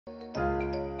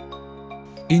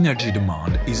Energy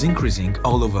demand is increasing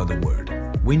all over the world.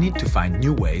 We need to find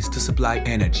new ways to supply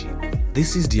energy.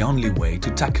 This is the only way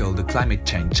to tackle the climate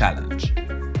change challenge.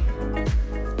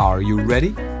 Are you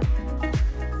ready?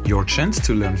 Your chance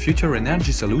to learn future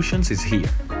energy solutions is here.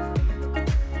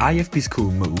 IFP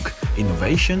School MOOC –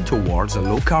 Innovation Towards a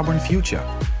Low-Carbon Future.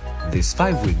 This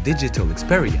 5-week digital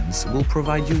experience will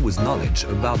provide you with knowledge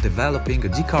about developing a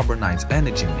decarbonized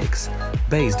energy mix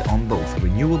based on both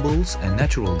renewables and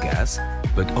natural gas,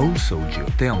 but also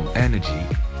geothermal energy,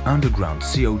 underground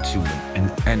CO2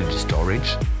 and energy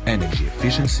storage, energy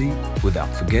efficiency,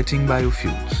 without forgetting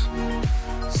biofuels.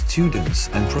 Students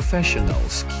and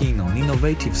professionals keen on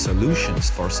innovative solutions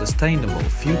for a sustainable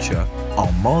future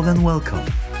are more than welcome.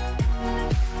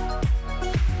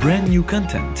 Brand new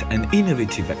content and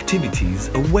innovative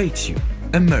activities await you.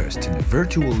 Immersed in a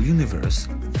virtual universe,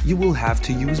 you will have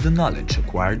to use the knowledge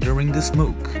acquired during this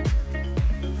MOOC.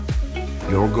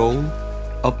 Your goal?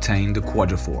 Obtain the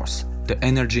Quadriforce, the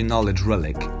energy knowledge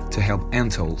relic to help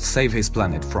Anatol save his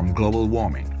planet from global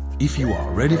warming. If you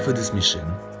are ready for this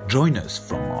mission, join us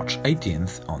from March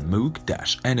 18th on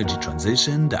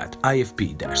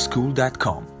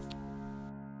mooc-energytransition.ifp-school.com.